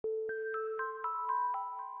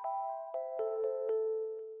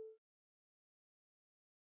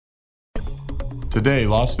Today,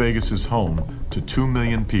 Las Vegas is home to 2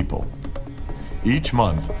 million people. Each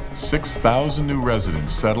month, 6,000 new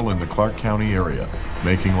residents settle in the Clark County area,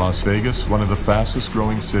 making Las Vegas one of the fastest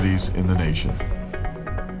growing cities in the nation.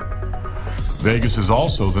 Vegas is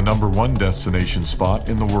also the #1 destination spot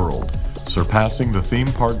in the world, surpassing the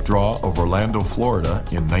theme park draw of Orlando, Florida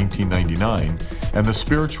in 1999 and the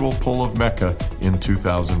spiritual pull of Mecca in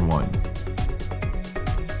 2001.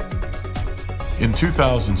 In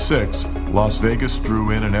 2006, Las Vegas drew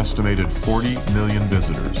in an estimated 40 million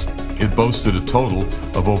visitors. It boasted a total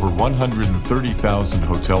of over 130,000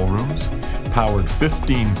 hotel rooms, powered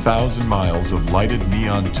 15,000 miles of lighted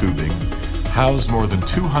neon tubing, housed more than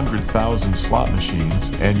 200,000 slot machines,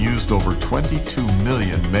 and used over 22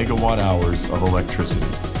 million megawatt hours of electricity.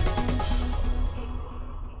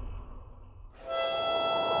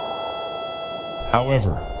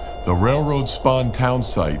 However, the railroad-spawned town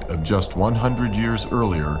site of just 100 years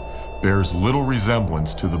earlier bears little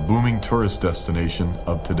resemblance to the booming tourist destination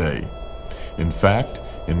of today. In fact,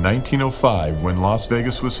 in 1905, when Las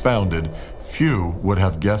Vegas was founded, few would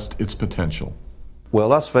have guessed its potential. Well,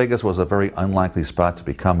 Las Vegas was a very unlikely spot to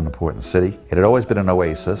become an important city. It had always been an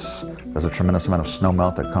oasis. There's a tremendous amount of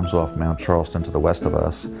snowmelt that comes off Mount Charleston to the west of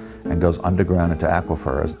us and goes underground into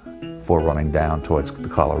aquifers before running down towards the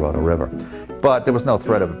Colorado River. But there was no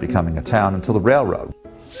threat of it becoming a town until the railroad.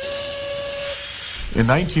 In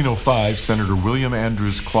 1905, Senator William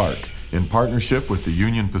Andrews Clark, in partnership with the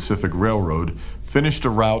Union Pacific Railroad, finished a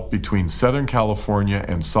route between Southern California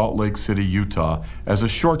and Salt Lake City, Utah, as a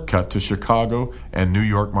shortcut to Chicago and New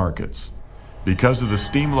York markets. Because of the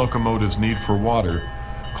steam locomotive's need for water,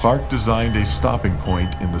 Clark designed a stopping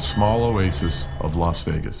point in the small oasis of Las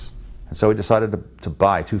Vegas. And so he decided to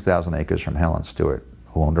buy 2,000 acres from Helen Stewart,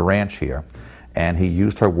 who owned a ranch here, and he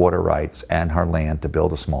used her water rights and her land to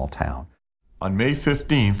build a small town. On May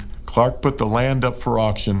 15th, Clark put the land up for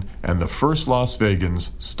auction, and the first Las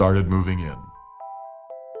Vegans started moving in.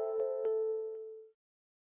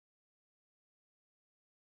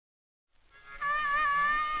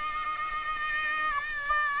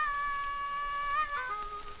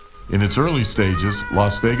 In its early stages,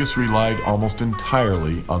 Las Vegas relied almost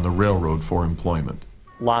entirely on the railroad for employment.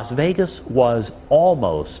 Las Vegas was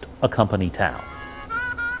almost a company town.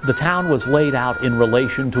 The town was laid out in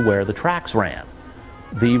relation to where the tracks ran.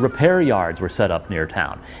 The repair yards were set up near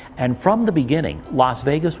town. And from the beginning, Las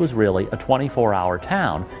Vegas was really a 24-hour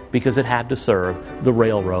town because it had to serve the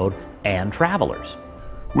railroad and travelers.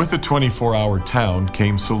 With a 24-hour town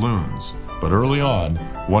came saloons. But early on,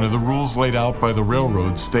 one of the rules laid out by the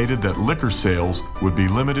railroad stated that liquor sales would be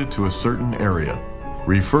limited to a certain area.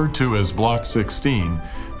 Referred to as Block 16,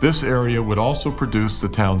 this area would also produce the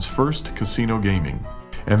town's first casino gaming.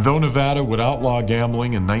 And though Nevada would outlaw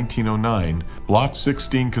gambling in 1909, Block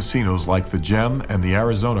 16 casinos like the Gem and the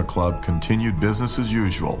Arizona Club continued business as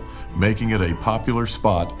usual, making it a popular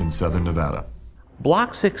spot in southern Nevada.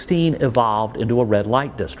 Block 16 evolved into a red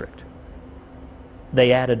light district.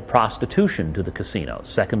 They added prostitution to the casinos,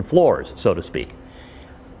 second floors, so to speak.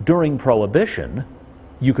 During Prohibition,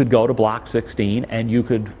 you could go to Block 16 and you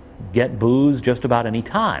could get booze just about any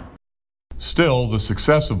time. Still, the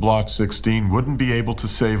success of Block 16 wouldn't be able to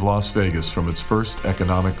save Las Vegas from its first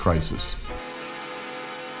economic crisis.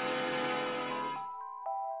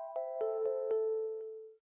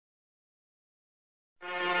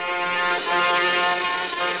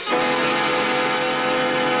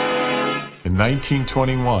 In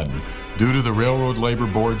 1921, due to the Railroad Labor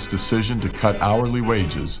Board's decision to cut hourly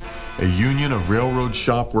wages, a union of railroad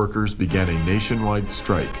shop workers began a nationwide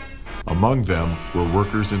strike. Among them were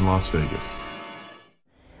workers in Las Vegas.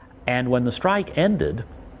 And when the strike ended,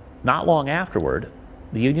 not long afterward,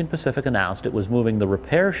 the Union Pacific announced it was moving the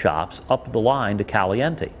repair shops up the line to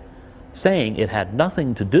Caliente, saying it had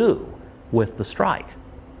nothing to do with the strike.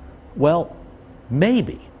 Well,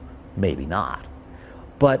 maybe not.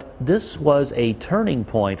 But this was a turning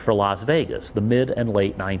point for Las Vegas, the mid and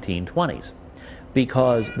late 1920s.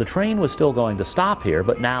 Because the train was still going to stop here,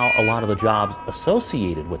 but now a lot of the jobs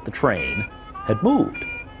associated with the train had moved.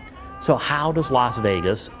 So how does Las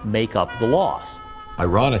Vegas make up the loss?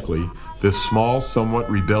 Ironically, this small, somewhat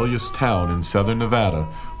rebellious town in southern Nevada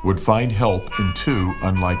would find help in two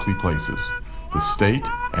unlikely places: the state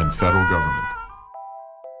and federal government.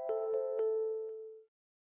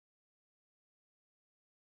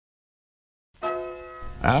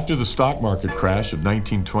 After the stock market crash of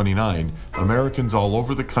 1929, Americans all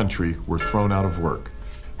over the country were thrown out of work.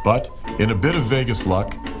 But in a bit of Vegas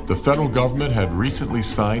luck, the federal government had recently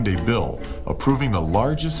signed a bill approving the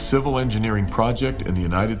largest civil engineering project in the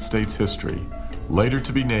United States history, later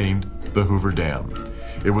to be named the Hoover Dam.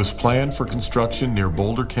 It was planned for construction near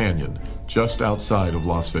Boulder Canyon, just outside of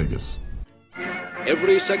Las Vegas.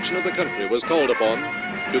 Every section of the country was called upon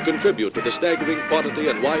to contribute to the staggering quantity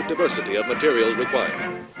and wide diversity of materials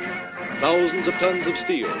required. Thousands of tons of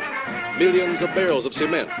steel, millions of barrels of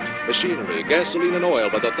cement, machinery, gasoline and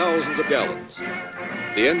oil by the thousands of gallons.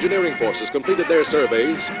 The engineering forces completed their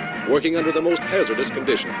surveys, working under the most hazardous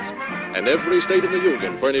conditions, and every state in the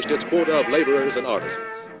Union furnished its quota of laborers and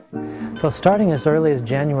artisans. So starting as early as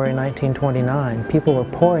January 1929, people were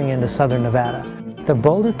pouring into southern Nevada. The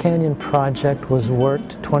Boulder Canyon project was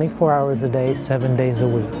worked 24 hours a day, 7 days a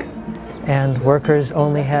week. And workers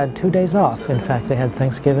only had 2 days off. In fact, they had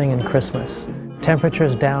Thanksgiving and Christmas.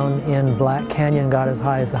 Temperatures down in Black Canyon got as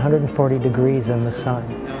high as 140 degrees in the sun.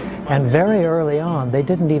 And very early on, they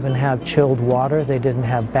didn't even have chilled water. They didn't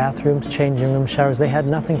have bathrooms, changing room, showers. They had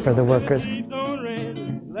nothing for the workers.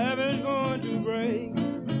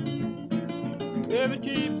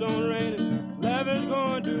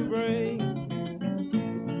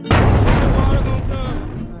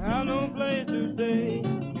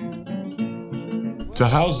 To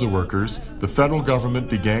house the workers, the federal government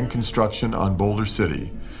began construction on Boulder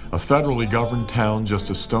City, a federally governed town just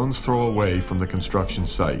a stone's throw away from the construction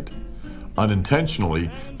site. Unintentionally,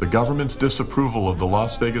 the government's disapproval of the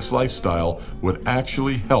Las Vegas lifestyle would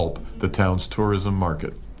actually help the town's tourism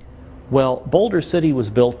market. Well, Boulder City was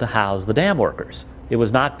built to house the dam workers. It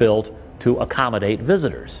was not built to accommodate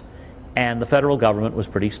visitors. And the federal government was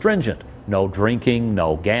pretty stringent. No drinking,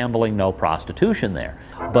 no gambling, no prostitution there.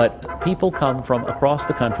 But people come from across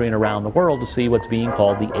the country and around the world to see what's being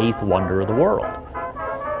called the eighth wonder of the world.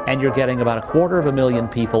 And you're getting about 250,000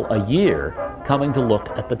 people a year coming to look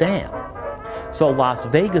at the dam. So Las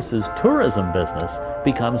Vegas's tourism business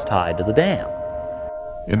becomes tied to the dam.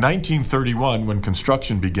 In 1931, when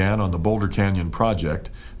construction began on the Boulder Canyon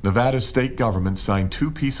project, Nevada's state government signed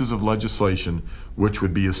 2 pieces of legislation which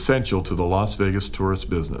would be essential to the Las Vegas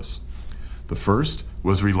tourist business. The first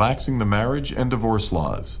was relaxing the marriage and divorce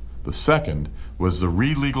laws. The second was the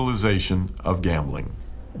re-legalization of gambling.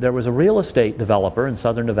 There was a real estate developer in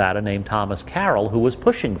southern Nevada named Thomas Carroll who was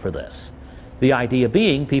pushing for this. The idea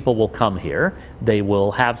being people will come here, they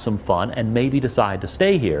will have some fun, and maybe decide to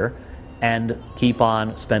stay here and keep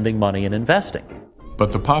on spending money and investing.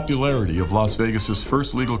 But the popularity of Las Vegas's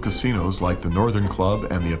first legal casinos like the Northern Club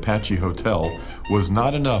and the Apache Hotel was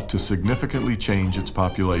not enough to significantly change its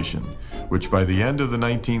population, which by the end of the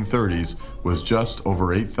 1930s was just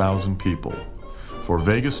over 8,000 people. For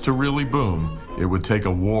Vegas to really boom, it would take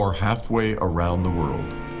a war halfway around the world.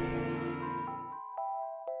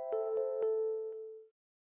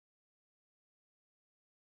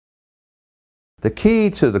 The key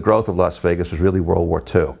to the growth of Las Vegas was really World War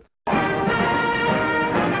II.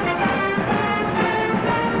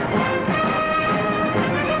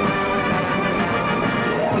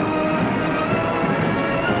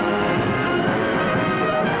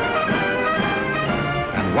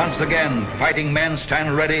 And once again, fighting men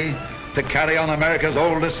stand ready to carry on America's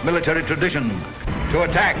oldest military tradition, to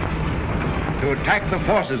attack the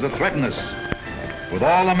forces that threaten us. With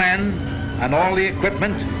all the men and all the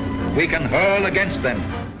equipment, we can hurl against them.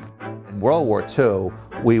 In World War II,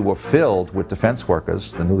 we were filled with defense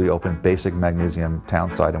workers. The newly opened Basic Magnesium town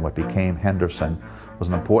site in what became Henderson was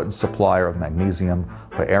an important supplier of magnesium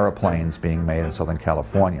for airplanes being made in Southern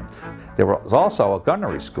California. There was also a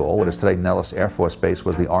gunnery school. What is today Nellis Air Force Base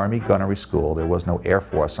was the Army Gunnery School. There was no Air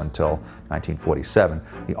Force until 1947.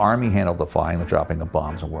 The Army handled the flying, the dropping of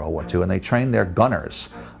bombs in World War II, and they trained their gunners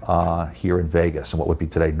here in Vegas, in what would be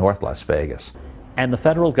today North Las Vegas. And the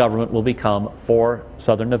federal government will become, for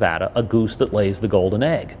southern Nevada, a goose that lays the golden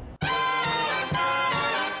egg.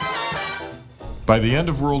 By the end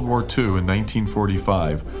of World War II in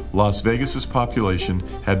 1945, Las Vegas's population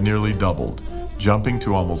had nearly doubled, jumping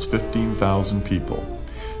to almost 15,000 people.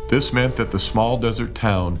 This meant that the small desert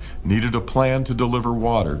town needed a plan to deliver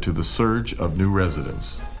water to the surge of new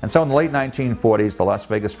residents. And so in the late 1940s, the Las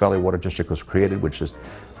Vegas Valley Water District was created, which is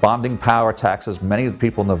bonding power taxes many of the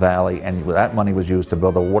people in the valley, and that money was used to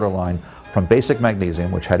build a water line from Basic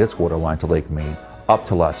Magnesium, which had its water line to Lake Mead, up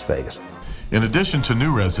to Las Vegas. In addition to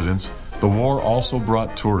new residents, the war also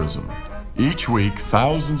brought tourism. Each week,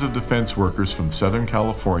 thousands of defense workers from Southern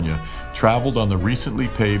California traveled on the recently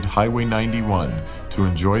paved Highway 91 to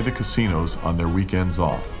enjoy the casinos on their weekends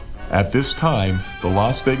off. At this time, the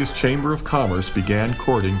Las Vegas Chamber of Commerce began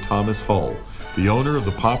courting Thomas Hull, the owner of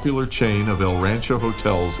the popular chain of El Rancho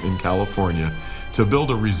hotels in California, to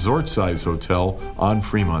build a resort-size hotel on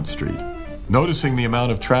Fremont Street. Noticing the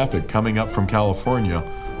amount of traffic coming up from California,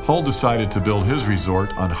 Hull decided to build his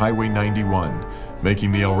resort on Highway 91,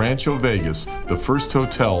 making the El Rancho Vegas the first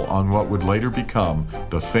hotel on what would later become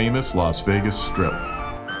the famous Las Vegas Strip.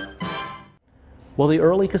 Well, the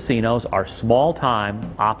early casinos are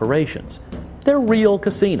small-time operations. They're real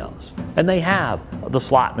casinos, and they have the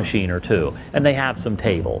slot machine or two, and they have some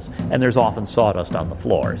tables, and there's often sawdust on the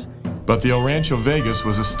floors. But the El Rancho Vegas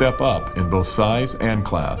was a step up in both size and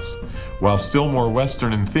class. While still more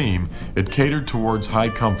Western in theme, it catered towards high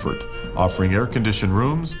comfort, offering air-conditioned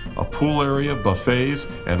rooms, a pool area, buffets,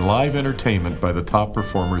 and live entertainment by the top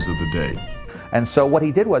performers of the day. And so what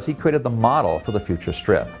he did was he created the model for the future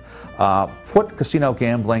Strip. Put casino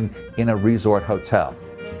gambling in a resort hotel.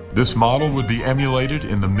 This model would be emulated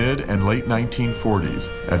in the mid and late 1940s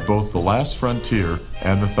at both the Last Frontier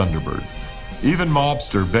and the Thunderbird. Even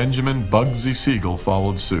mobster Benjamin Bugsy Siegel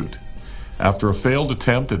followed suit. After a failed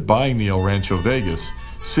attempt at buying the El Rancho Vegas,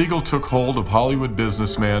 Siegel took hold of Hollywood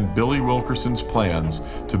businessman Billy Wilkerson's plans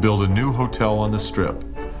to build a new hotel on the Strip.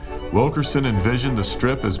 Wilkerson envisioned the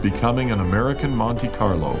Strip as becoming an American Monte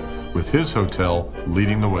Carlo, with his hotel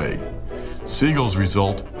leading the way. Siegel's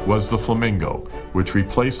result was the Flamingo, which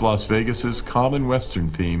replaced Las Vegas's common Western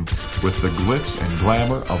theme with the glitz and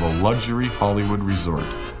glamour of a luxury Hollywood resort.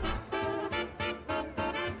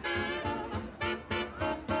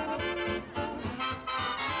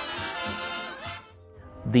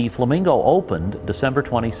 The Flamingo opened December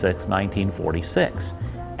 26, 1946,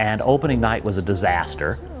 and opening night was a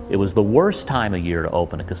disaster. It was the worst time of year to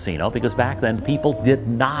open a casino because back then people did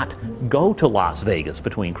not go to Las Vegas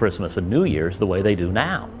between Christmas and New Year's the way they do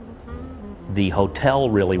now. The hotel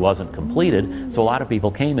really wasn't completed, so a lot of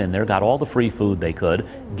people came in there, got all the free food they could,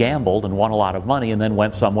 gambled and won a lot of money, and then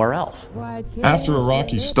went somewhere else. After a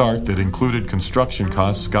rocky start that included construction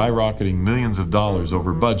costs skyrocketing millions of dollars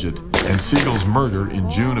over budget and Siegel's murder in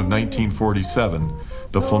June of 1947,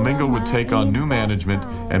 the Flamingo would take on new management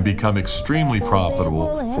and become extremely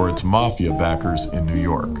profitable for its mafia backers in New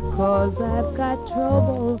York. 'Cause I've got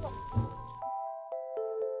troubles.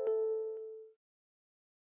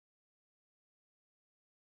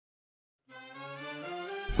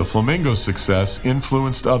 The Flamingo's success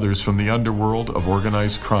influenced others from the underworld of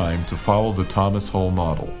organized crime to follow the Thomas Hull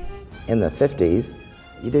model. In the 50s,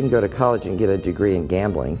 you didn't go to college and get a degree in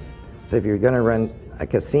gambling. So if you're going to run a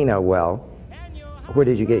casino well, where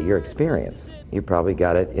did you get your experience? You probably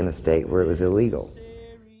got it in a state where it was illegal.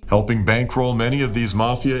 Helping bankroll many of these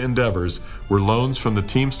mafia endeavors were loans from the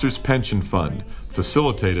Teamsters Pension Fund,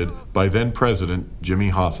 facilitated by then-President Jimmy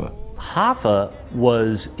Hoffa. Hoffa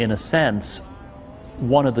was, in a sense,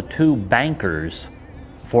 one of the two bankers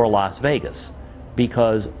for Las Vegas,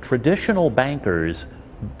 because traditional bankers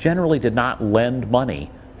generally did not lend money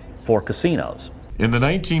for casinos. In the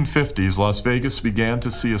 1950s, Las Vegas began to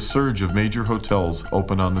see a surge of major hotels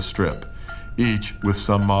open on the Strip, each with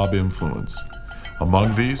some mob influence.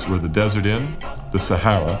 Among these were the Desert Inn, the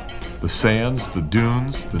Sahara, the Sands, the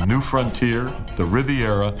Dunes, the New Frontier, the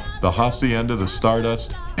Riviera, the Hacienda, the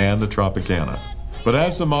Stardust, and the Tropicana. But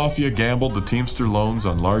as the mafia gambled the Teamster loans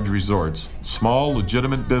on large resorts, small,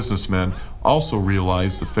 legitimate businessmen also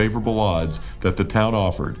realized the favorable odds that the town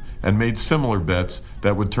offered and made similar bets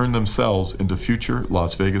that would turn themselves into future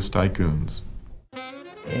Las Vegas tycoons.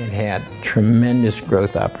 It had tremendous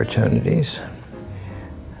growth opportunities.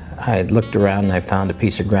 I looked around and I found a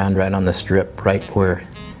piece of ground right on the Strip, right where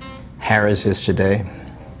Harrah's is today,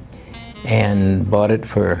 and bought it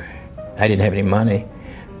for, I didn't have any money,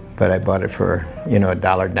 but I bought it for,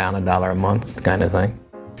 $1 down, $1 a month kind of thing.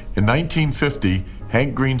 In 1950,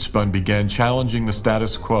 Hank Greenspun began challenging the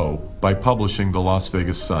status quo by publishing the Las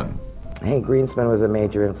Vegas Sun. Hank Greenspun was a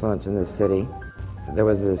major influence in this city. There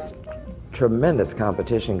was this tremendous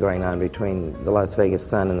competition going on between the Las Vegas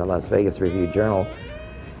Sun and the Las Vegas Review-Journal,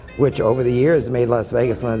 which over the years made Las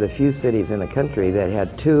Vegas one of the few cities in the country that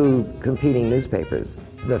had two competing newspapers.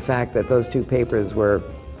 The fact that those two papers were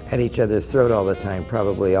at each other's throat all the time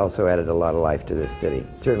probably also added a lot of life to this city.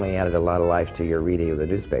 Certainly added a lot of life to your reading of the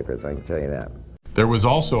newspapers, I can tell you that. There was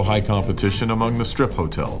also high competition among the Strip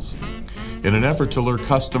hotels. In an effort to lure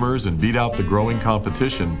customers and beat out the growing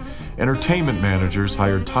competition, entertainment managers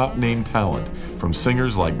hired top-name talent, from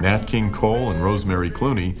singers like Nat King Cole and Rosemary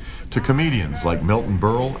Clooney to comedians like Milton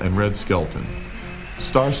Berle and Red Skelton.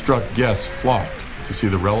 Starstruck guests flocked to see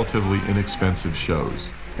the relatively inexpensive shows.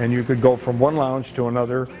 And you could go from one lounge to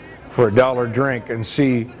another for $1 drink and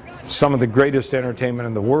see some of the greatest entertainment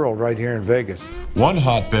in the world right here in Vegas. One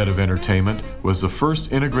hotbed of entertainment was the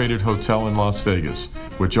first integrated hotel in Las Vegas,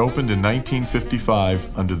 which opened in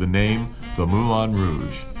 1955 under the name the Moulin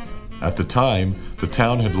Rouge. At the time, the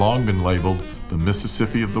town had long been labeled the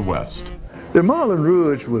Mississippi of the West. The Moulin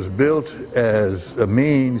Rouge was built as a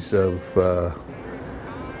means of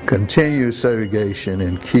continue segregation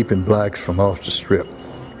and keeping blacks from off the Strip.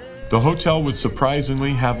 The hotel would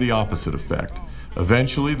surprisingly have the opposite effect.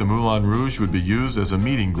 Eventually, the Moulin Rouge would be used as a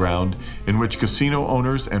meeting ground in which casino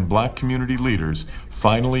owners and black community leaders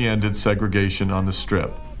finally ended segregation on the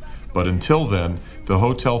Strip. But until then, the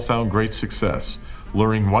hotel found great success,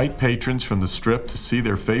 luring white patrons from the Strip to see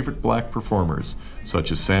their favorite black performers,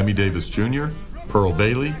 such as Sammy Davis Jr., Pearl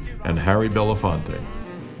Bailey, and Harry Belafonte.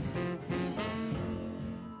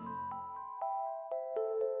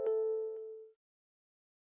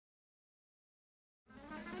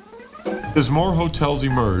 As more hotels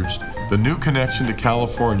emerged, the new connection to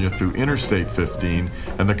California through Interstate 15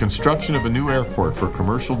 and the construction of a new airport for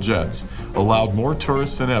commercial jets allowed more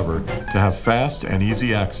tourists than ever to have fast and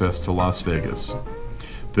easy access to Las Vegas.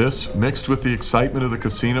 This, mixed with the excitement of the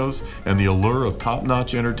casinos and the allure of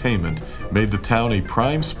top-notch entertainment, made the town a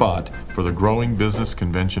prime spot for the growing business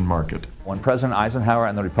convention market. When President Eisenhower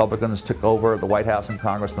and the Republicans took over the White House and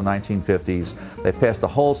Congress in the 1950s, they passed a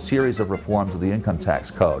whole series of reforms of the income tax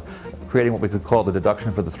code, creating what we could call the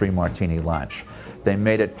deduction for the three martini lunch. They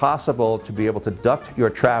made it possible to be able to deduct your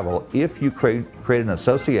travel if you created an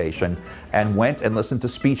association and went and listened to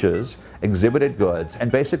speeches, exhibited goods,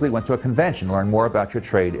 and basically went to a convention, learned more about your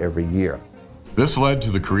trade every year. This led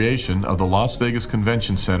to the creation of the Las Vegas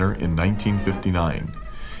Convention Center in 1959.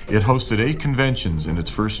 It hosted 8 conventions in its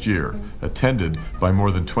first year, attended by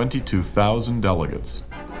more than 22,000 delegates.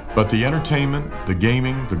 But the entertainment, the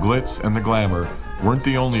gaming, the glitz, and the glamour weren't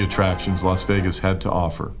the only attractions Las Vegas had to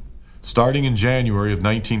offer. Starting in January of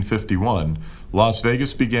 1951, Las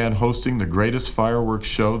Vegas began hosting the greatest fireworks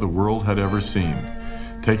show the world had ever seen,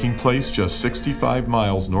 taking place just 65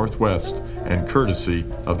 miles northwest and courtesy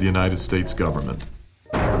of the United States government.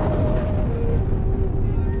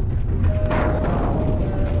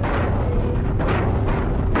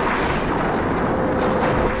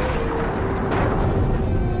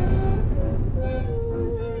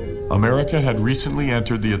 America had recently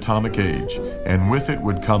entered the atomic age, and with it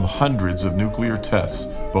would come hundreds of nuclear tests,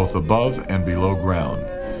 both above and below ground.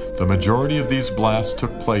 The majority of these blasts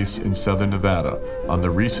took place in southern Nevada, on the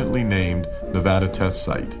recently named Nevada Test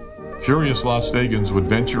Site. Curious Las Vegans would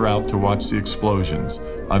venture out to watch the explosions,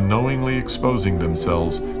 unknowingly exposing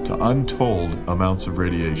themselves to untold amounts of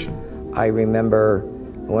radiation. I remember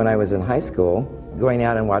when I was in high school, going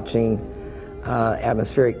out and watching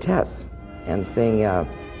atmospheric tests and seeing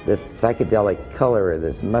this psychedelic color of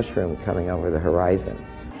this mushroom coming over the horizon.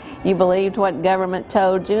 You believed what government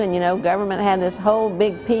told you, and you know, government had this whole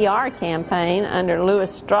big PR campaign under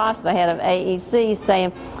Louis Strauss, the head of AEC,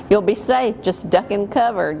 saying, you'll be safe, just duck and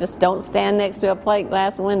cover, just don't stand next to a plate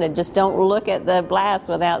glass window, just don't look at the blast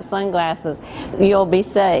without sunglasses, you'll be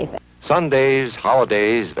safe. Sundays,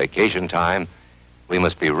 holidays, vacation time, we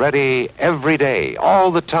must be ready every day, all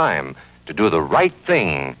the time, to do the right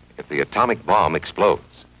thing if the atomic bomb explodes.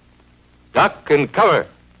 Duck and cover.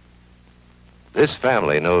 This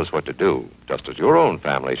family knows what to do, just as your own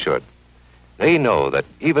family should. They know that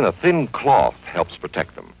even a thin cloth helps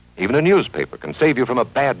protect them. Even a newspaper can save you from a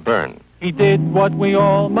bad burn. He did what we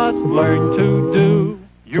all must learn to do.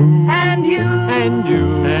 You and you and you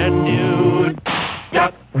and you.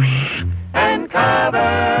 Duck and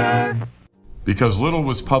cover. Because little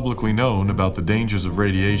was publicly known about the dangers of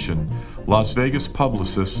radiation, Las Vegas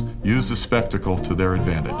publicists used the spectacle to their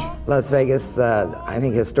advantage. Las Vegas, I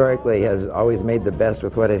think historically, has always made the best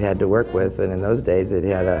with what it had to work with, and in those days it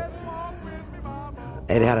had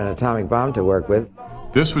an atomic bomb to work with.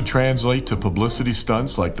 This would translate to publicity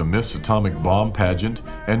stunts like the Miss Atomic Bomb pageant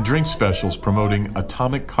and drink specials promoting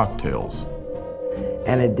atomic cocktails.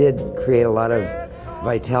 And it did create a lot of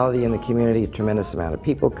vitality in the community, a tremendous amount of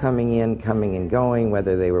people coming and going,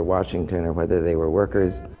 whether they were Washington or whether they were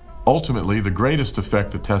workers. Ultimately, the greatest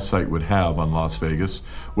effect the test site would have on Las Vegas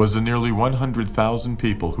was the nearly 100,000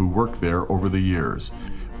 people who worked there over the years,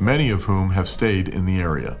 many of whom have stayed in the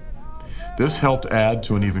area. This helped add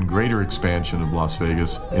to an even greater expansion of Las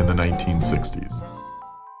Vegas in the 1960s.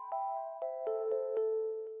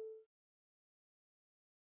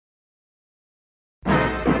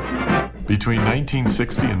 Between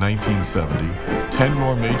 1960 and 1970, 10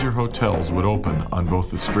 more major hotels would open on both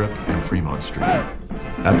the Strip and Fremont Street.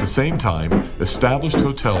 At the same time, established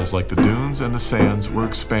hotels like the Dunes and the Sands were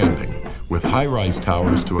expanding, with high-rise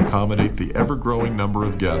towers to accommodate the ever-growing number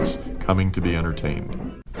of guests coming to be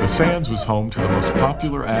entertained. The Sands was home to the most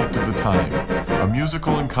popular act of the time, a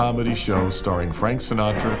musical and comedy show starring Frank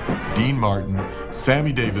Sinatra, Dean Martin,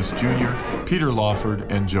 Sammy Davis Jr., Peter Lawford,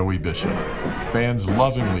 and Joey Bishop. Fans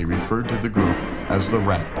lovingly referred to the group as the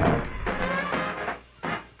Rat Pack.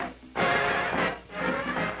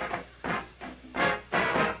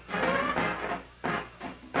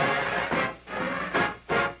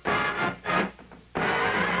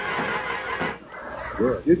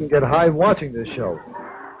 Sure. You can get high watching this show.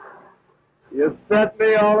 You set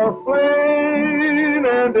me all aflame,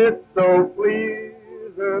 and it's so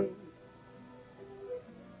pleasing.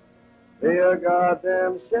 Be a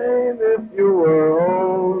goddamn shame if you were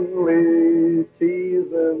only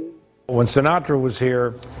teasing. When Sinatra was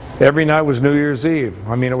here, every night was New Year's Eve.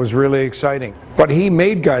 I mean, it was really exciting. But he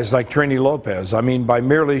made guys like Trini Lopez. I mean, by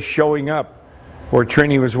merely showing up where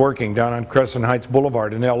Trini was working down on Crescent Heights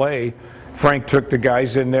Boulevard in L.A., Frank took the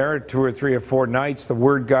guys in there 2 or 3 or 4 nights. The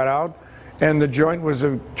word got out, and the joint was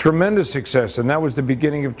a tremendous success, and that was the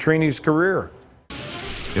beginning of Trini's career.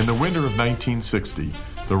 In the winter of 1960,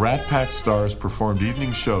 the Rat Pack stars performed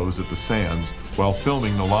evening shows at the Sands while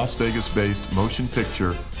filming the Las Vegas-based motion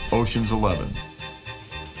picture Ocean's 11.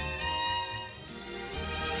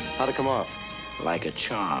 How'd it come off? Like a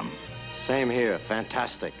charm. Same here,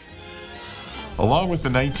 fantastic. Along with the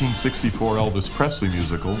 1964 Elvis Presley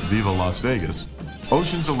musical, Viva Las Vegas,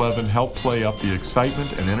 Ocean's 11 helped play up the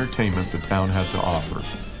excitement and entertainment the town had to offer.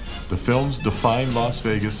 The films defined Las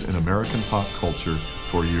Vegas in American pop culture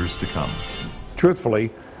for years to come. Truthfully,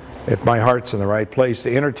 if my heart's in the right place,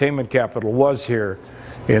 the entertainment capital was here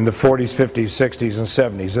in the 40s, 50s, 60s,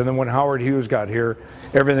 and 70s. And then when Howard Hughes got here,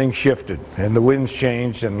 everything shifted, and the winds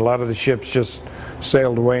changed, and a lot of the ships just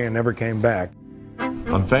sailed away and never came back.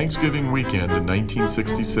 On Thanksgiving weekend in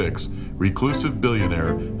 1966, reclusive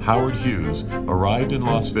billionaire Howard Hughes arrived in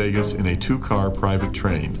Las Vegas in a 2-car private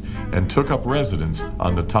train and took up residence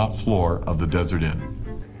on the top floor of the Desert Inn.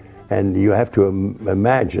 And you have to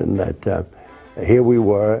imagine that here we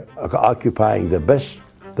were occupying the best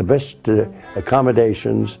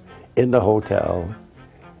accommodations in the hotel.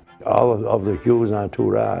 All of the Hughes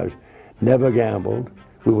entourage never gambled.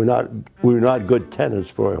 We were not good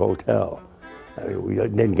tenants for a hotel. I mean, we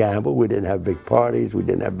didn't gamble, we didn't have big parties, we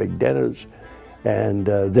didn't have big dinners, and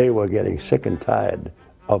they were getting sick and tired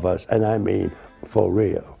of us, and I mean for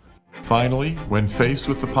real. Finally, when faced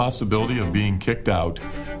with the possibility of being kicked out,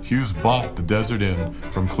 Hughes bought the Desert Inn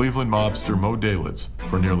from Cleveland mobster Moe Dalitz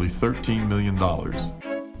for nearly $13 million.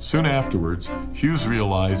 Soon afterwards, Hughes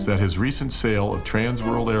realized that his recent sale of Trans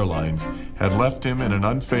World Airlines had left him in an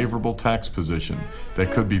unfavorable tax position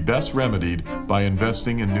that could be best remedied by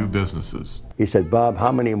investing in new businesses. He said, "Bob,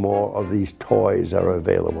 how many more of these toys are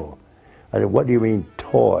available?" I said, "What do you mean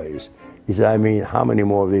toys?" He said, "I mean, how many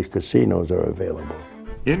more of these casinos are available?"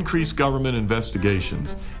 Increased government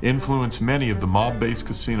investigations influenced many of the mob-based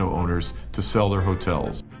casino owners to sell their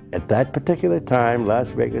hotels. At that particular time, Las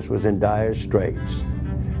Vegas was in dire straits.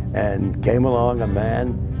 And came along a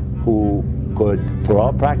man who could, for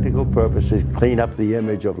all practical purposes, clean up the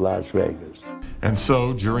image of Las Vegas. And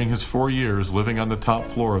so, during his 4 years living on the top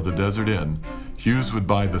floor of the Desert Inn, Hughes would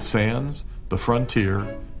buy the Sands, the Frontier,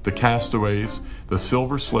 the Castaways, the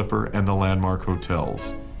Silver Slipper, and the Landmark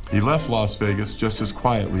hotels. He left Las Vegas just as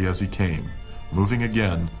quietly as he came, moving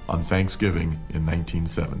again on Thanksgiving in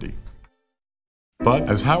 1970. But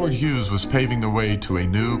as Howard Hughes was paving the way to a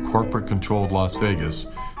new corporate-controlled Las Vegas,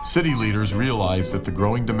 city leaders realized that the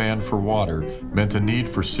growing demand for water meant a need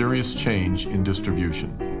for serious change in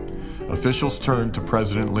distribution. Officials turned to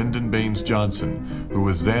President Lyndon Baines Johnson, who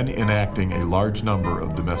was then enacting a large number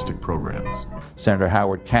of domestic programs. Senator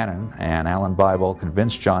Howard Cannon and Alan Bible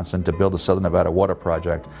convinced Johnson to build the Southern Nevada Water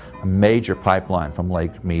Project, a major pipeline from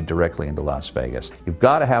Lake Mead directly into Las Vegas. You've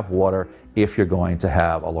got to have water if you're going to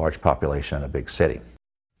have a large population in a big city.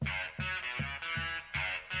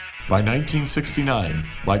 By 1969,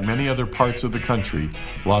 like many other parts of the country,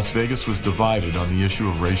 Las Vegas was divided on the issue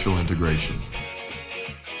of racial integration.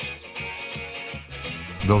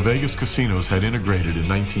 Though Vegas casinos had integrated in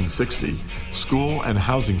 1960, school and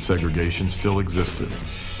housing segregation still existed.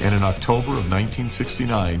 And in October of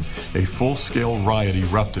 1969, a full-scale riot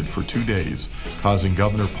erupted for 2 days, causing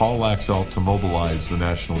Governor Paul Laxalt to mobilize the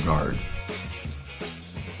National Guard.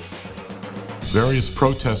 Various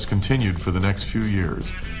protests continued for the next few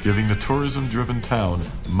years, giving the tourism-driven town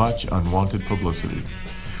much unwanted publicity.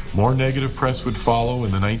 More negative press would follow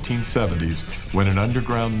in the 1970s when an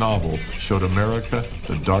underground novel showed America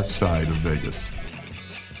the dark side of Vegas.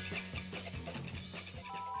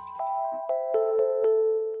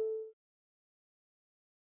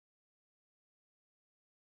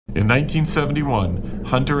 In 1971,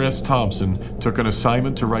 Hunter S. Thompson took an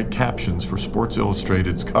assignment to write captions for Sports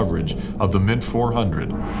Illustrated's coverage of the Mint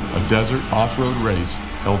 400, a desert off-road race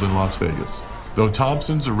held in Las Vegas. Though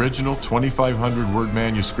Thompson's original 2,500-word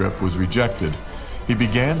manuscript was rejected, he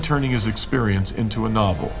began turning his experience into a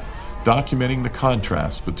novel, documenting the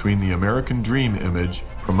contrast between the American dream image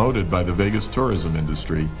promoted by the Vegas tourism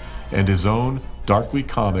industry and his own darkly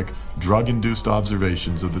comic, drug-induced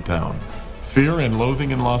observations of the town. Fear and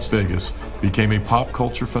loathing in Las Vegas became a pop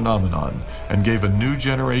culture phenomenon and gave a new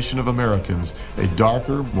generation of Americans a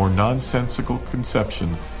darker, more nonsensical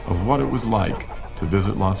conception of what it was like to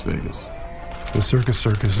visit Las Vegas. The Circus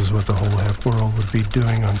is what the whole half world would be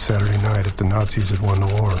doing on Saturday night if the Nazis had won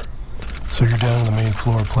the war. So you're down on the main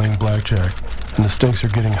floor playing blackjack, and the stakes are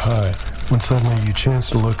getting high, when suddenly you chance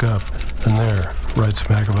to look up, and there, right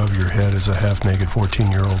smack above your head, is a half-naked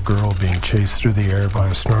 14-year-old girl being chased through the air by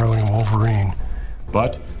a snarling wolverine.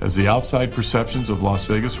 But as the outside perceptions of Las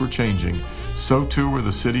Vegas were changing, so too were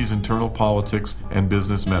the city's internal politics and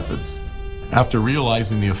business methods. After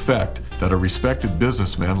realizing the effect that a respected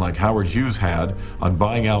businessman like Howard Hughes had on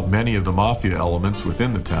buying out many of the mafia elements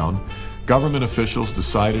within the town, government officials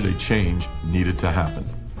decided a change needed to happen.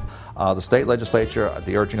 The state legislature, at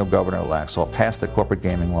the urging of Governor Laxalt, passed the corporate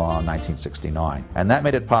gaming law in 1969. And that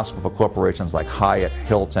made it possible for corporations like Hyatt,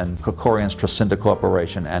 Hilton, Krikorian's Tracinta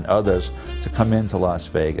Corporation, and others to come into Las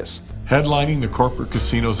Vegas. Headlining the corporate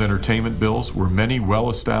casino's entertainment bills were many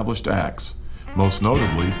well-established acts, most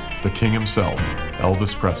notably the king himself,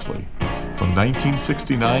 Elvis Presley. From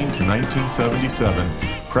 1969 to 1977,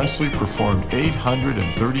 Presley performed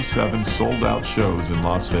 837 sold-out shows in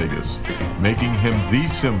Las Vegas, making him the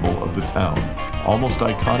symbol of the town, almost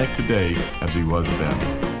iconic today as he was then.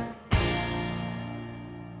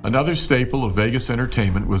 Another staple of Vegas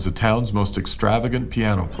entertainment was the town's most extravagant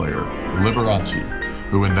piano player, Liberace,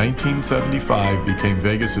 who in 1975 became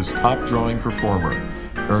Vegas's top-drawing performer,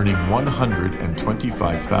 earning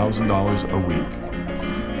 $125,000 a week.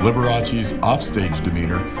 Liberace's offstage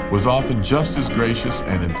demeanor was often just as gracious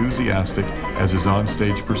and enthusiastic as his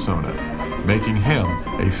onstage persona, making him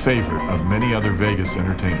a favorite of many other Vegas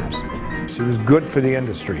entertainers. He was good for the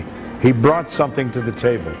industry. He brought something to the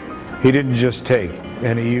table. He didn't just take,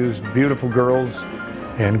 and he used beautiful girls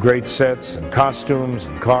and great sets and costumes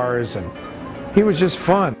and cars, and he was just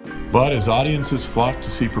fun. But as audiences flocked to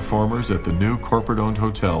see performers at the new corporate-owned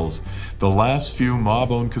hotels, the last few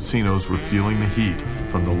mob-owned casinos were feeling the heat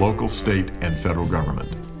from the local, state, and federal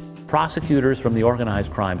government. Prosecutors from the organized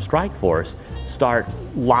crime strike force start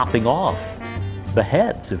lopping off the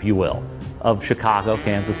heads, if you will, of Chicago,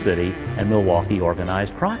 Kansas City, and Milwaukee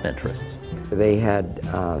organized crime interests. They had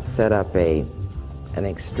set up an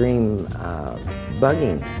extreme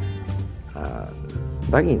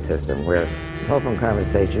bugging system where telephone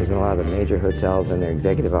conversations in a lot of the major hotels and their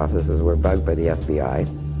executive offices were bugged by the FBI.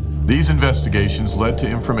 These investigations led to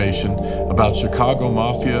information about Chicago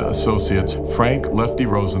Mafia associates Frank Lefty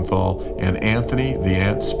Rosenthal and Anthony the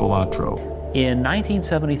Ant Spilatro. In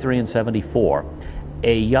 1973 and 74,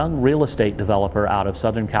 a young real estate developer out of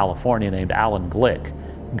Southern California named Alan Glick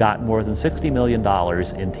got more than $60 million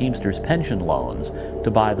in Teamsters pension loans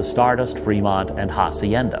to buy the Stardust, Fremont, and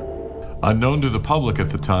Hacienda. Unknown to the public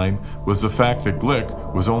at the time was the fact that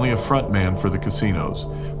Glick was only a front man for the casinos,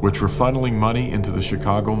 which were funneling money into the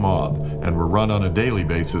Chicago mob and were run on a daily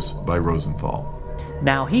basis by Rosenthal.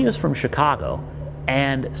 Now, he is from Chicago,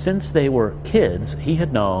 and since they were kids, he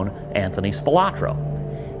had known Anthony Spilatro.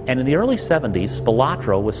 And in the early 70s,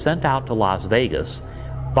 Spilatro was sent out to Las Vegas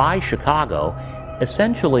by Chicago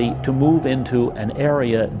essentially to move into an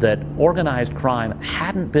area that organized crime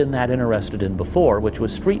hadn't been that interested in before, which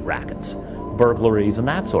was street rackets, burglaries, and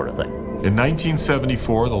that sort of thing. In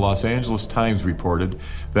 1974, the Los Angeles Times reported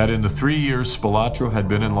that in the 3 years Spilatro had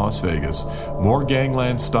been in Las Vegas, more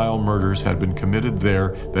gangland-style murders had been committed there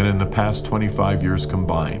than in the past 25 years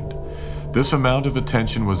combined. This amount of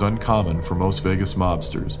attention was uncommon for most Vegas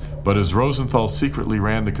mobsters, but as Rosenthal secretly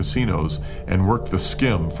ran the casinos and worked the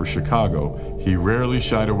skim for Chicago, he rarely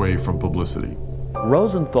shied away from publicity.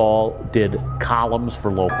 Rosenthal did columns for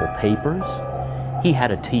local papers. He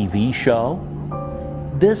had a TV show.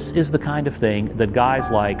 This is the kind of thing that guys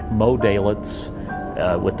like Mo Dalitz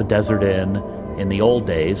with the Desert Inn in the old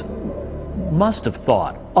days must have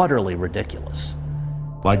thought utterly ridiculous.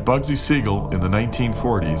 Like Bugsy Siegel in the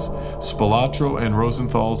 1940s, Spilatro and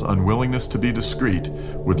Rosenthal's unwillingness to be discreet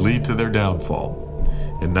would lead to their downfall.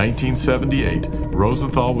 In 1978,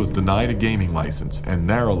 Rosenthal was denied a gaming license and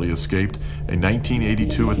narrowly escaped a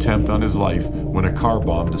 1982 attempt on his life when a car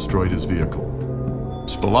bomb destroyed his vehicle.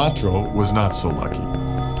 Spilatro was not so lucky.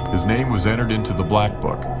 His name was entered into the Black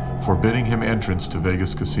Book, forbidding him entrance to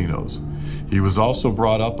Vegas casinos. He was also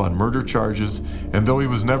brought up on murder charges, and though he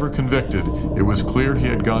was never convicted, it was clear he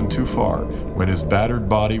had gone too far when his battered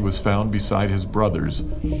body was found beside his brother's,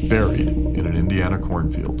 buried in an Indiana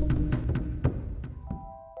cornfield.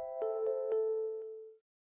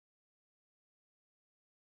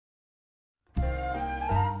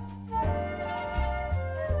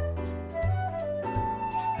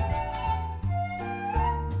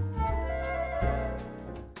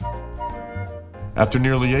 After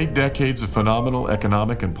nearly 8 decades of phenomenal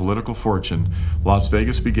economic and political fortune, Las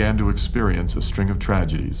Vegas began to experience a string of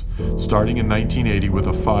tragedies, starting in 1980 with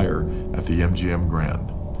a fire at the MGM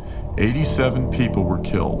Grand. 87 people were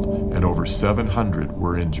killed and over 700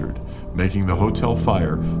 were injured, making the hotel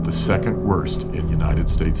fire the second worst in United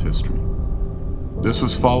States history. This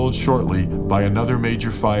was followed shortly by another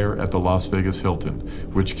major fire at the Las Vegas Hilton,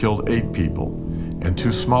 which killed 8 people, and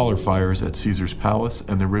 2 smaller fires at Caesars Palace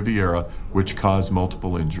and the Riviera, which caused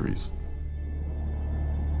multiple injuries.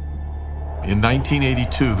 In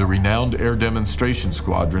 1982, the renowned air demonstration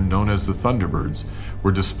squadron known as the Thunderbirds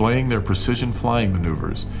were displaying their precision flying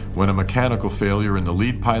maneuvers when a mechanical failure in the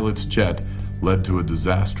lead pilot's jet led to a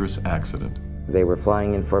disastrous accident. They were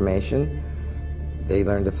flying in formation. They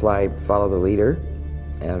learned to follow the leader,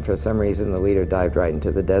 and for some reason the leader dived right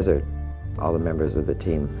into the desert. All the members of the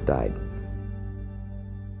team died.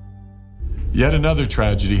 Yet another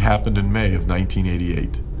tragedy happened in May of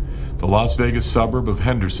 1988. The Las Vegas suburb of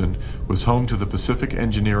Henderson was home to the Pacific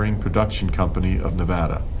Engineering Production Company of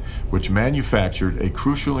Nevada, which manufactured a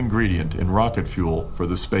crucial ingredient in rocket fuel for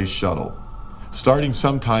the space shuttle. Starting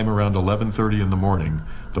sometime around 11:30 in the morning,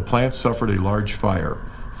 the plant suffered a large fire,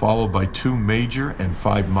 followed by 2 major and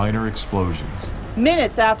 5 minor explosions.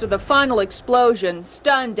 Minutes after the final explosion,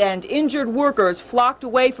 stunned and injured workers flocked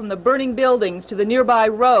away from the burning buildings to the nearby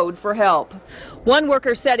road for help. One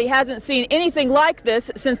worker said he hasn't seen anything like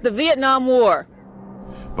this since the Vietnam War.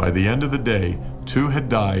 By the end of the day, 2 had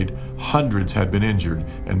died, hundreds had been injured,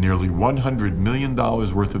 and nearly $100 million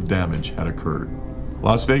worth of damage had occurred.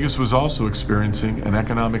 Las Vegas was also experiencing an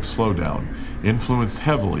economic slowdown, influenced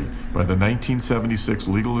heavily by the 1976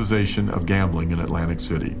 legalization of gambling in Atlantic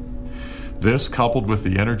City. This, coupled with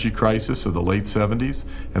the energy crisis of the late 70s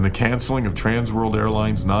and the canceling of Trans World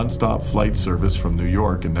Airlines' nonstop flight service from New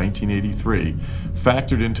York in 1983,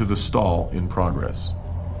 factored into the stall in progress.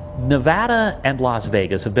 Nevada and Las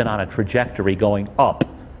Vegas have been on a trajectory going up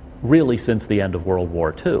really since the end of World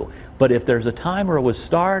War II. But if there's a time where it was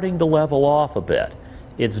starting to level off a bit,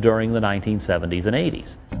 it's during the 1970s and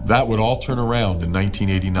 80s. That would all turn around in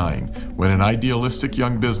 1989, when an idealistic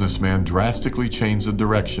young businessman drastically changed the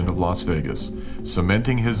direction of Las Vegas,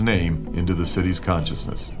 cementing his name into the city's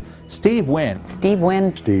consciousness. Steve Wynn. Steve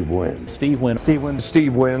Wynn. Steve Wynn. Steve Wynn. Steve Wynn.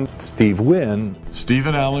 Steve Wynn. Steve Wynn.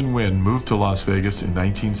 Stephen Allen Wynn moved to Las Vegas in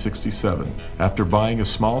 1967 after buying a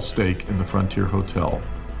small stake in the Frontier Hotel.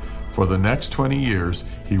 For the next 20 years,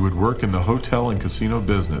 he would work in the hotel and casino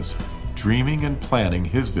business, dreaming and planning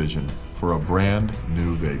his vision for a brand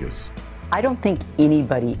new Vegas. I don't think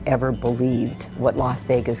anybody ever believed what Las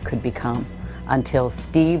Vegas could become until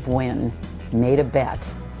Steve Wynn made a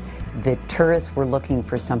bet that tourists were looking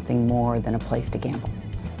for something more than a place to gamble.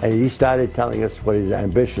 And he started telling us what his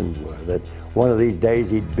ambitions were, that one of these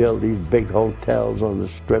days he'd build these big hotels on the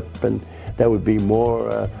Strip, and there would be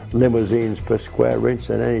more limousines per square inch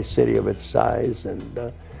than any city of its size.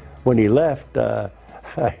 And when he left,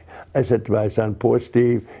 I said to my son, poor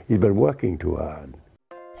Steve, he's been working too hard.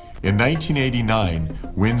 In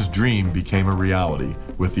 1989, Wynn's dream became a reality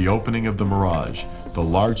with the opening of the Mirage, the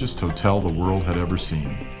largest hotel the world had ever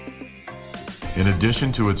seen. In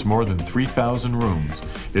addition to its more than 3,000 rooms,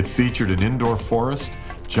 it featured an indoor forest,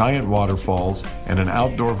 giant waterfalls, and an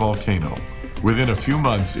outdoor volcano. Within a few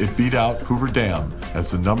months, it beat out Hoover Dam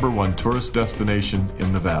as the #1 tourist destination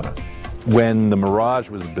in Nevada. When the Mirage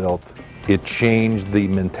was built, it changed the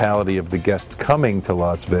mentality of the guest coming to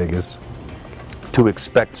Las Vegas to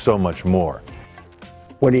expect so much more.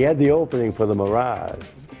 When he had the opening for the Mirage,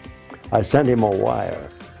 I sent him a wire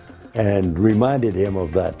and reminded him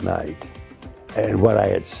of that night and what I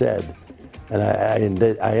had said. And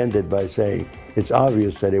I ended by saying, it's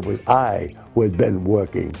obvious that it was I who had been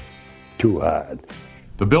working too hard.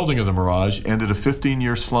 The building of the Mirage ended a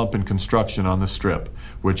 15-year slump in construction on the Strip,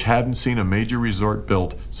 which hadn't seen a major resort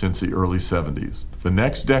built since the early 70s. The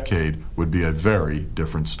next decade would be a very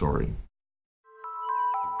different story.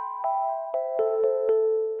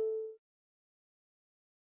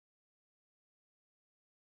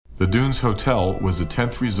 The Dunes Hotel was the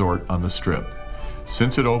 10th resort on the Strip.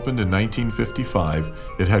 Since it opened in 1955,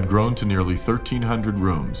 it had grown to nearly 1,300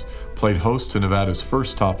 rooms, played host to Nevada's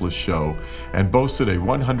first topless show, and boasted a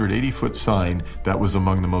 180-foot sign that was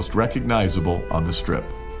among the most recognizable on the Strip.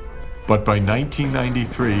 But by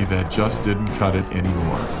 1993, that just didn't cut it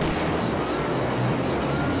anymore.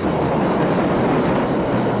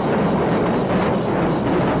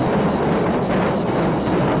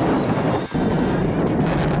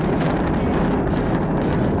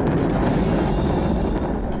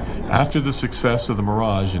 After the success of the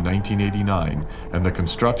Mirage in 1989 and the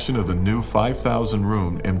construction of the new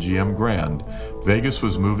 5,000-room MGM Grand, Vegas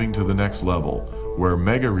was moving to the next level, where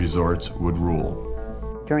mega resorts would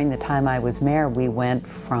rule. During the time I was mayor, we went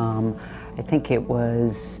from, I think it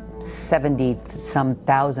was 70-some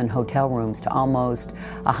thousand hotel rooms to almost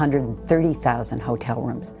 130,000 hotel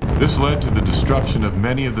rooms. This led to the destruction of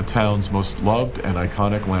many of the town's most loved and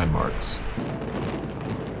iconic landmarks.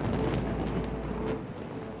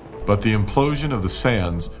 But the implosion of the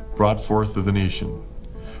Sands brought forth the Venetian.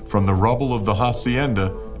 From the rubble of the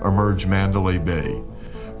Hacienda emerged Mandalay Bay.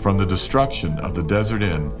 From the destruction of the Desert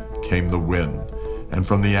Inn came the Wynn. And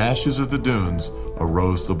from the ashes of the dunes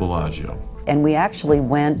arose the Bellagio. And we actually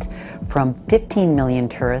went from 15 million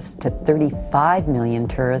tourists to 35 million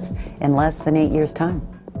tourists in less than 8 years' time.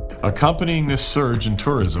 Accompanying this surge in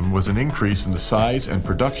tourism was an increase in the size and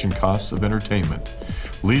production costs of entertainment,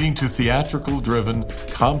 leading to theatrical-driven,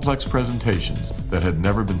 complex presentations that had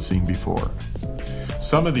never been seen before.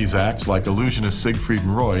 Some of these acts, like illusionist Siegfried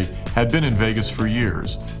and Roy, had been in Vegas for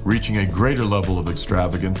years, reaching a greater level of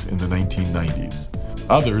extravagance in the 1990s.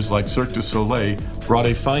 Others, like Cirque du Soleil, brought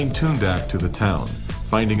a fine-tuned act to the town,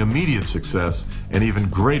 finding immediate success and even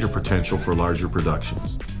greater potential for larger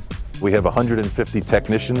productions. We have 150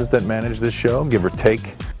 technicians that manage this show, give or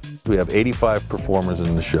take. We have 85 performers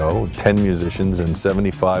in the show, 10 musicians, and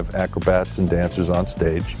 75 acrobats and dancers on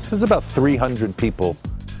stage. There's about 300 people.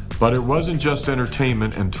 But it wasn't just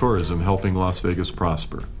entertainment and tourism helping Las Vegas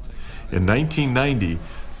prosper. In 1990,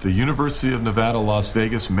 the University of Nevada, Las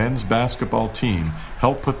Vegas men's basketball team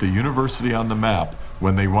helped put the university on the map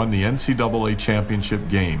when they won the NCAA championship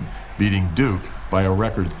game, beating Duke by a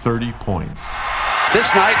record 30 points.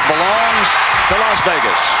 This night belongs to Las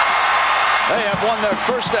Vegas. They have won their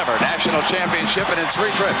first ever national championship, and in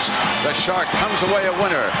 3 trips, the Shark comes away a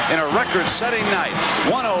winner in a record-setting night,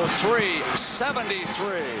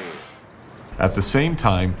 103-73. At the same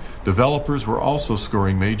time, developers were also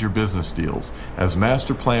scoring major business deals as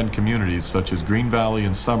master-planned communities such as Green Valley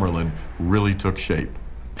and Summerlin really took shape.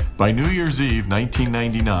 By New Year's Eve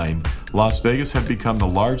 1999, Las Vegas had become the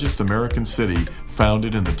largest American city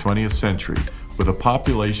founded in the 20th century, with a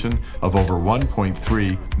population of over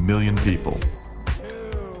 1.3 million people.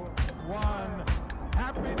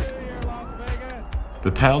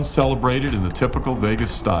 The town celebrated in the typical Vegas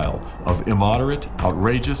style of immoderate,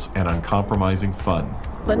 outrageous, and uncompromising fun.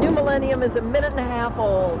 The new millennium is a minute and a half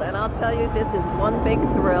old, and I'll tell you, this is one big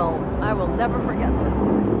thrill. I will never forget this.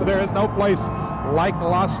 There is no place like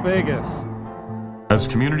Las Vegas. As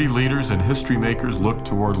community leaders and history makers look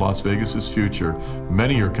toward Las Vegas's future,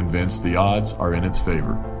 many are convinced the odds are in its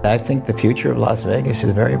favor. I think the future of Las Vegas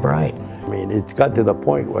is very bright. I mean, it's got to the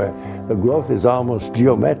point where the growth is almost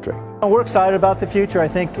geometric. We're excited about the future. I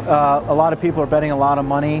think a lot of people are betting a lot of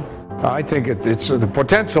money. I think the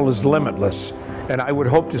potential is limitless, and I would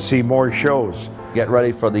hope to see more shows. Get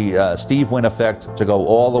ready for the Steve Wynn effect to go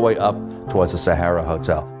all the way up towards the Sahara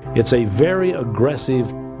Hotel. It's a very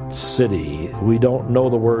aggressive city. We don't know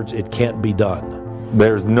the words, it can't be done.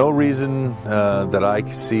 There's no reason that I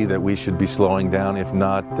see that we should be slowing down. If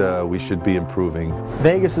not, we should be improving.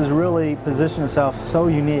 Vegas has really positioned itself so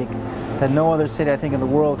unique that no other city, I think, in the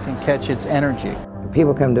world can catch its energy. When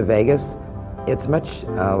people come to Vegas, it's much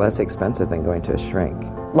less expensive than going to a shrink.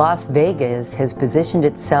 Las Vegas has positioned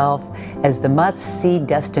itself as the must-see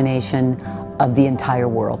destination of the entire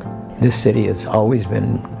world. This city has always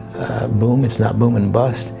been boom. It's not boom and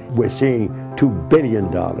bust. We're seeing $2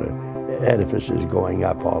 billion edifices going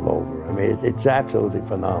up all over. I mean, it's absolutely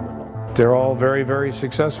phenomenal. They're all very, very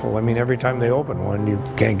successful. I mean, every time they open one, you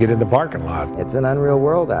can't get in the parking lot. It's an unreal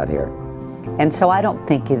world out here. And so I don't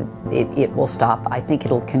think it will stop. I think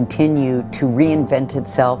it'll continue to reinvent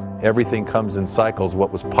itself. Everything comes in cycles.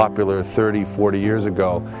 What was popular 30, 40 years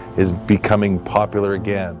ago is becoming popular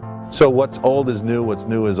again. So what's old is new, what's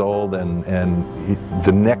new is old, and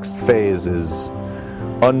the next phase is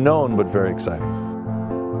unknown but very exciting.